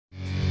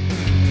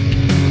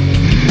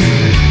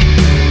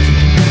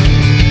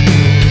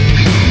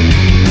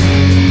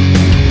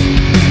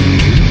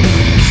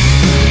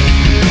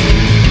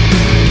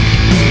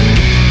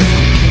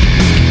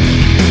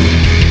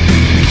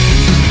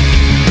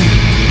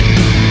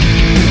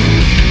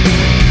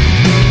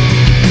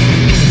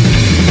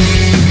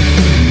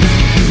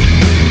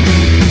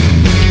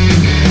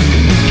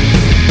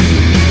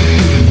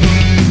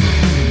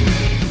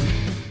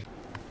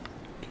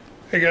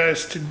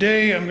guys,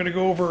 today I'm going to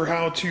go over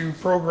how to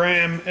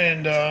program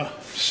and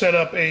set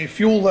up a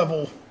fuel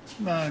level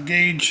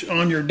gauge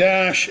on your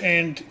dash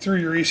and through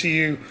your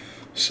ECU.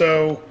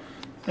 So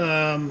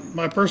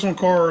my personal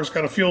car has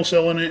got a fuel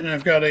cell in it, and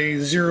I've got a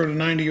 0 to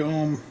 90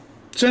 ohm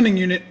sending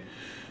unit.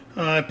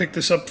 I picked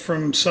this up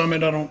from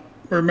Summit. I don't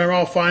remember.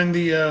 I'll find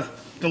the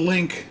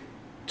link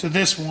to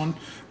this one,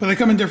 but they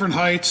come in different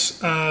heights.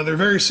 They're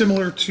very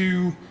similar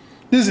to,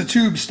 this is a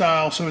tube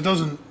style, so it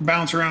doesn't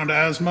bounce around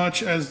as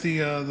much as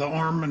the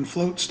arm and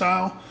float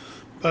style.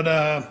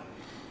 But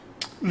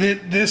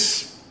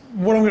this,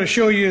 what I'm going to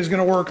show you is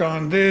going to work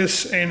on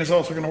this, and it's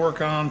also going to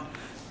work on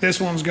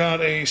this. One's got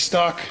a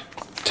stock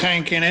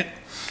tank in it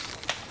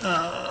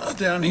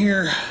down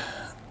here.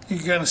 You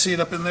can kind of see it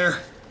up in there.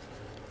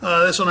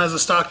 This one has a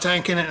stock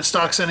tank in it, a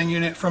stock sending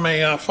unit from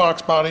a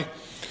Fox body.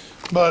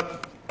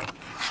 But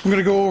I'm going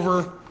to go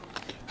over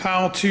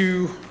how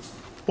to,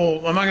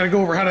 well, I'm not going to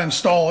go over how to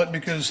install it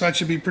because that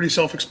should be pretty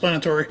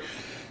self-explanatory.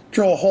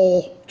 Drill a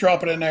hole,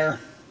 drop it in there,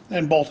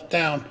 and bolt it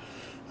down.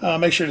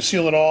 Make sure to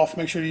seal it off,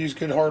 make sure to use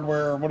good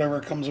hardware or whatever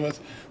it comes with.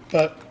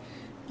 But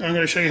I'm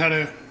going to show you how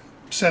to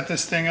set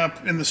this thing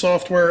up in the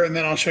software, and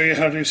then I'll show you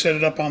how to set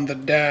it up on the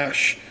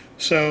dash.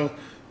 So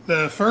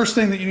the first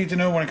thing that you need to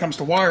know when it comes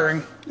to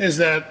wiring is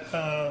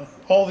that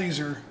all these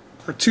are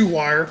two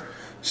wire.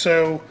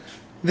 So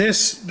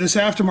this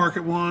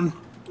aftermarket one,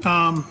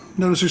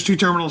 notice there's two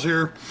terminals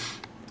here.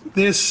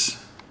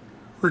 This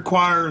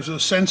requires a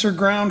sensor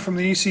ground from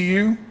the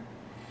ECU,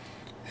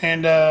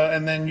 and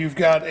then you've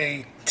got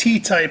a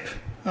T-type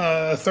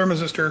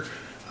thermistor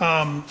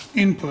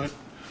input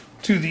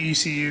to the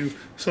ECU.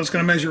 So it's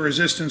going to measure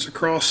resistance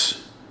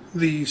across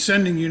the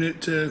sending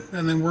unit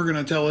and then we're going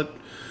to tell it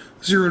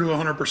 0 to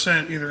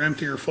 100%, either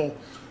empty or full.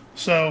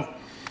 So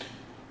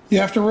you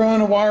have to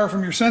run a wire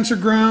from your sensor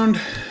ground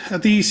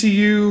at the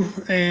ECU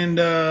and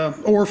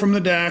or from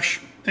the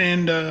dash,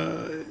 and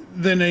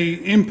then a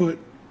input.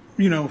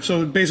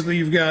 So basically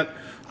you've got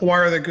a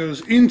wire that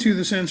goes into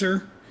the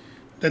sensor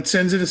that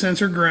sends it a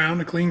sensor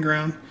ground, a clean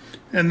ground,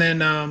 and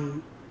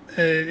then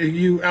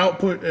you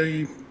output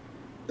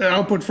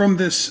output from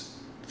this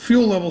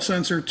fuel level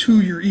sensor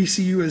to your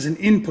ECU as an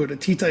input, a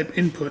T-type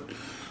input.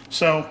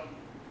 So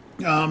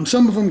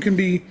some of them can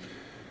be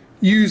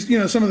used,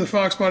 some of the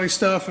Fox body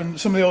stuff and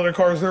some of the older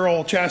cars, they're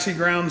all chassis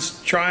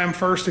grounds. Try them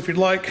first if you'd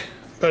like,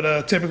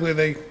 but typically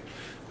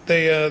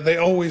they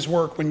always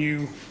work when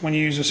you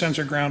use a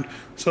sensor ground.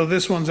 So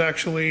this one's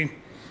actually,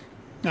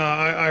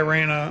 I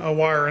ran a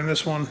wire in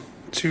this one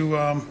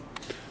to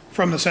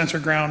from the sensor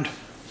ground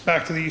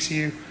back to the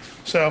ECU.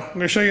 So I'm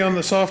going to show you on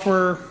the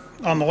software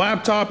on the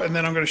laptop, and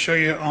then I'm going to show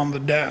you on the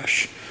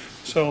dash.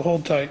 So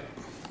hold tight.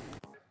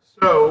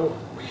 So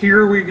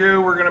here we go.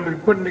 We're going to be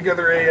putting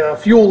together a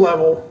fuel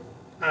level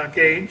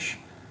gauge.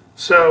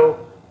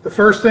 So the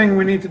first thing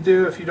we need to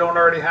do, if you don't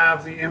already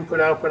have the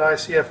input-output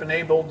ICF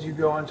enabled, you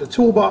go into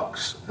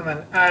Toolbox and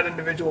then Add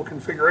Individual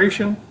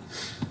Configuration,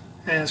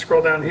 and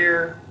scroll down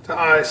here to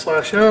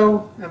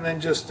I/O, and then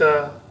just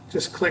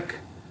click,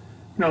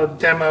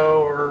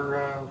 demo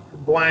or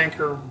blank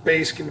or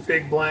base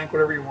config blank,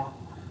 whatever you want.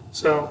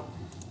 So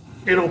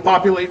it'll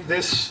populate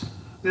this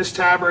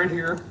tab right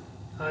here,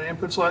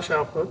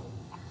 input/output.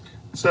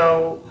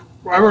 So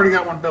I've already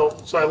got one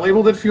built. So I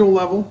labeled it fuel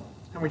level,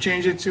 and we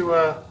changed it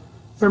to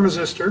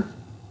thermistor.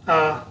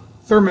 I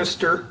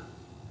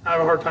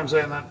have a hard time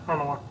saying that. I don't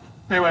know why.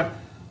 Anyway,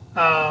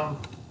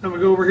 then we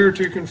go over here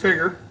to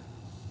configure,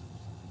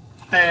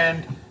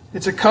 and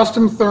it's a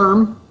custom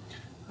therm.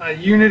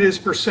 Unit is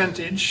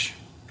percentage,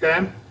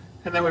 okay?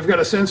 And then we've got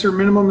a sensor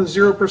minimum is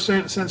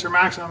 0%, sensor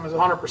maximum is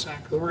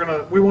 100%,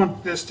 because we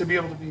want this to be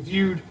able to be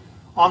viewed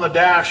on the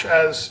dash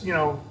as,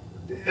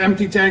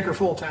 empty tank or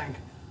full tank.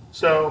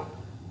 So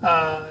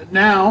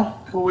now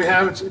what we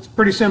have, it's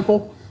pretty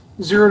simple,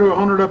 0 to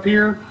 100 up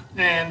here,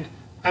 and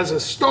as a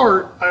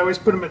start, I always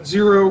put them at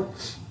 0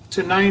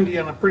 to 90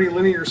 on a pretty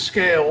linear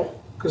scale,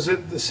 because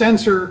the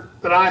sensor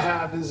that I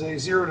have is a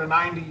 0 to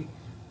 90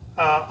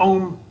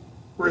 ohm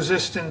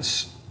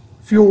resistance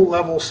fuel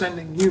level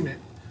sending unit.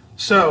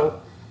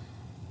 So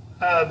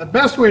the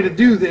best way to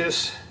do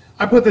this,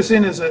 I put this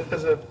in as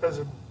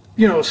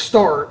a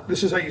start.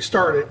 This is how you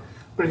start it.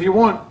 But if you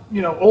want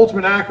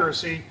ultimate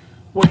accuracy,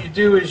 what you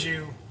do is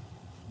you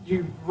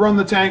run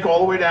the tank all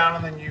the way down,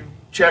 and then you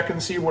check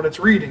and see what it's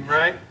reading,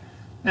 right?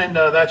 And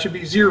that should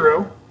be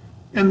 0,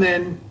 and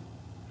then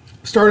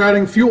start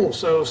adding fuel.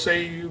 So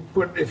say you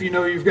put, if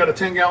you've got a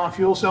 10-gallon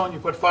fuel cell and you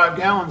put 5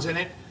 gallons in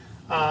it,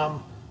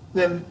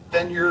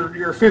 then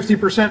your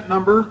 50%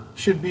 number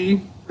should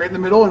be right in the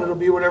middle, and it'll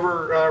be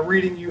whatever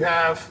reading you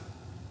have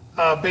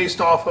based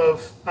off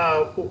of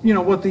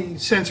what the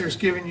sensor's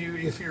giving you,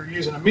 if you're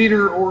using a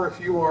meter or if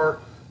you are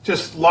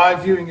just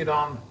live viewing it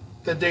on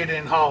the data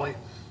in Holley,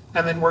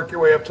 and then work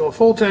your way up to a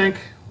full tank,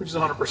 which is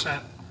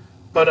 100%.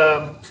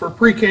 But for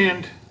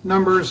pre-canned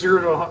numbers,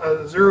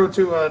 0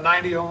 to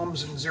 90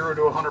 ohms and 0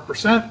 to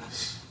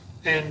 100%,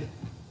 and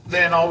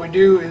then all we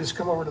do is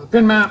come over to the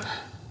pin map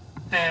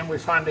and we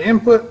find the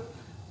input.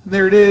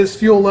 There it is,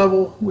 fuel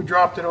level. We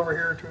dropped it over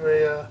here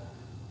to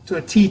to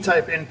a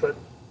T-type input.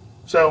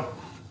 So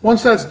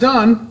once that's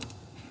done,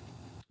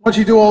 once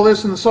you do all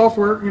this in the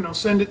software,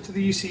 send it to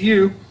the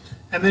ECU,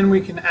 and then we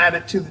can add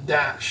it to the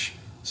dash.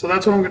 So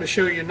that's what I'm going to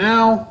show you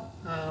now.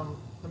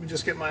 Let me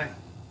just get my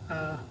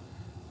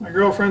my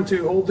girlfriend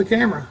to hold the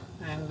camera,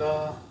 and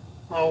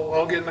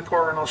I'll get in the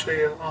car and I'll show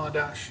you on the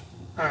dash.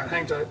 All right,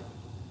 hang tight.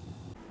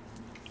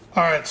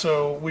 All right,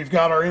 so we've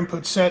got our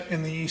input set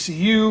in the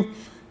ECU.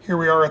 Here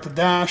we are at the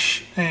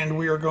dash, and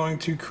we are going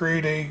to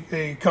create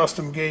a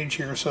custom gauge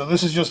here. So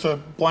this is just a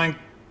blank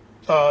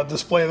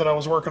display that I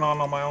was working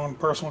on my own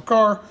personal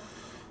car.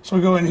 So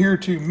we go in here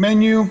to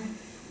menu,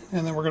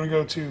 and then we're going to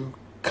go to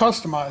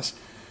customize.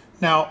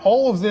 Now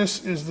all of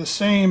this is the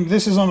same.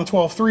 This is on a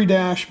 12.3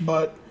 dash,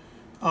 but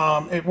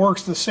it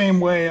works the same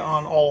way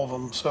on all of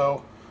them.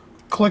 So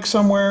click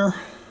somewhere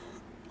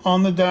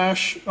on the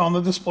dash, on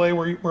the display,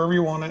 wherever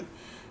you want it,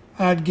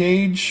 add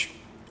gauge,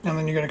 and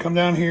then you're going to come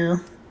down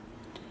here.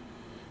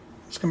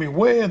 It's going to be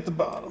way at the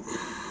bottom.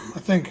 I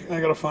think I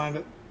got to find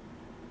it,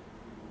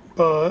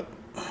 but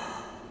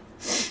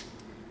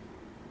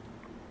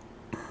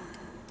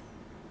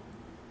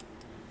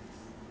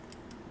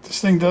this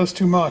thing does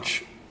too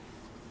much,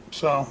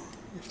 so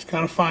you have to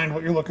kind of find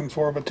what you're looking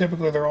for, but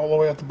typically they're all the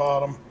way at the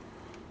bottom.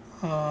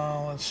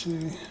 Let's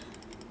see.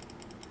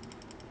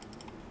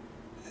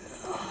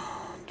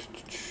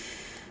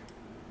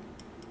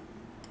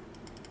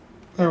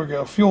 There we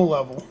go, fuel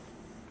level.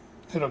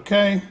 Hit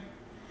OK.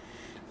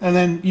 And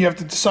then you have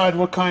to decide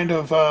what kind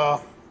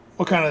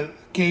of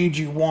gauge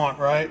you want,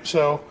 right?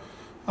 So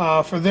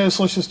for this,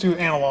 let's just do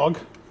analog,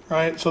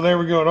 right? So there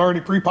we go. It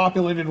already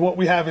pre-populated what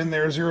we have in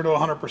there, 0 to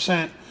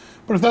 100%.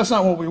 But if that's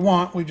not what we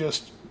want, we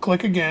just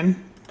click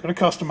again, go to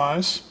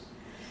customize.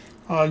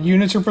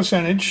 Units or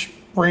percentage,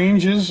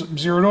 range is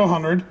 0 to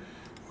 100.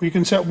 We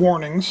can set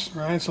warnings,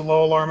 right? So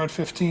low alarm at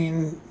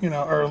 15,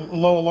 or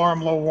low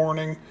alarm, low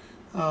warning.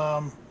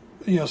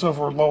 So if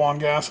we're low on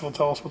gas, it'll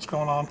tell us what's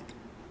going on.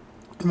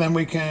 And then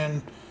we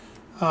can,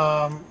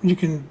 you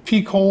can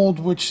peak hold,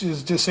 which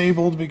is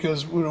disabled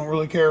because we don't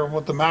really care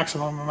what the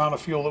maximum amount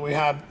of fuel that we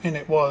had in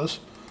it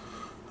was.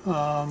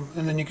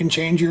 And then you can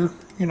change your,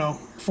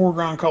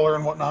 foreground color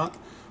and whatnot.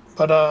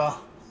 But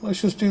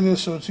let's just do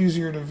this so it's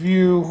easier to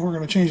view. We're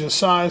going to change the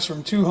size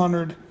from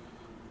 200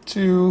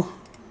 to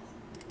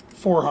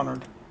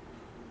 400.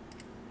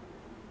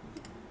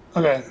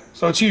 Okay,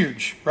 so it's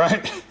huge,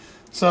 right?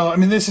 So, I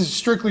mean, this is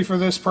strictly for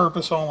this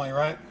purpose only,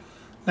 right?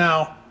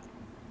 Now,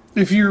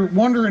 if you're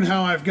wondering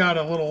how I've got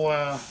a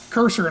little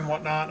cursor and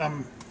whatnot,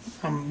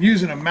 I'm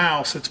using a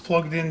mouse. It's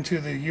plugged into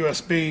the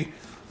USB,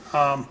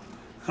 and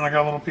I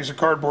got a little piece of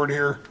cardboard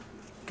here,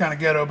 kind of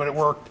ghetto, but it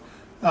worked,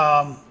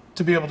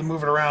 to be able to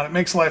move it around. It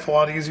makes life a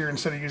lot easier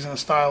instead of using a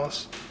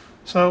stylus.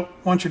 So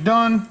once you're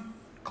done,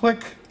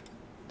 click,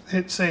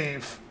 hit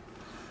save.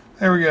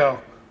 There we go.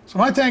 So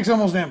my tank's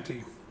almost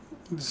empty.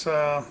 It's,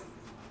 I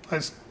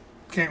just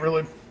can't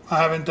really,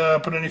 I haven't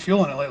put any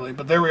fuel in it lately,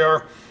 but there we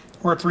are.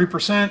 We're at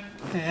 3%,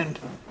 and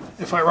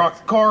if I rock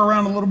the car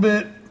around a little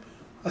bit,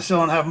 I still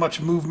don't have much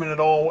movement at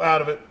all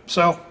out of it.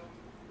 So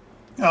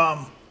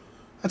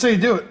that's how you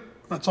do it.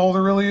 That's all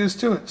there really is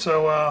to it.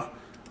 So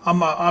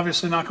I'm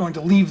obviously not going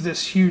to leave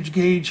this huge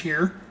gauge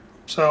here.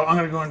 So I'm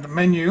going to go into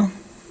menu.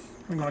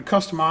 I'm going to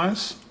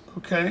customize.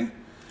 Okay.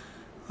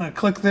 I'm going to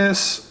click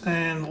this,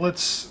 and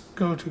let's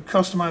go to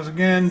customize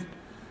again.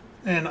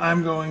 And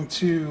I'm going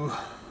to,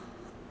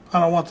 I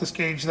don't want this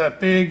gauge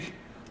that big.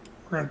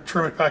 We're going to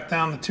trim it back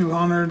down to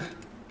 200,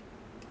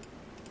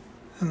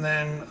 and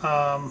then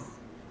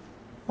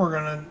we're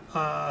going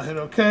to hit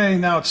OK.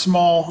 Now it's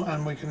small,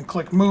 and we can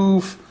click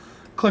move,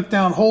 click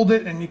down, hold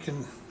it, and you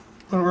can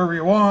put it wherever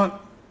you want.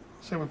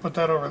 Say we put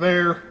that over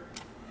there,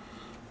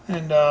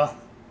 and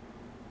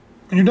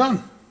you're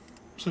done.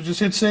 So just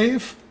hit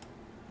save,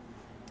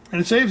 and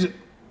it saves it.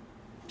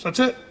 So that's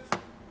it.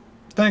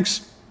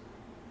 Thanks.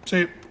 See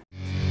you.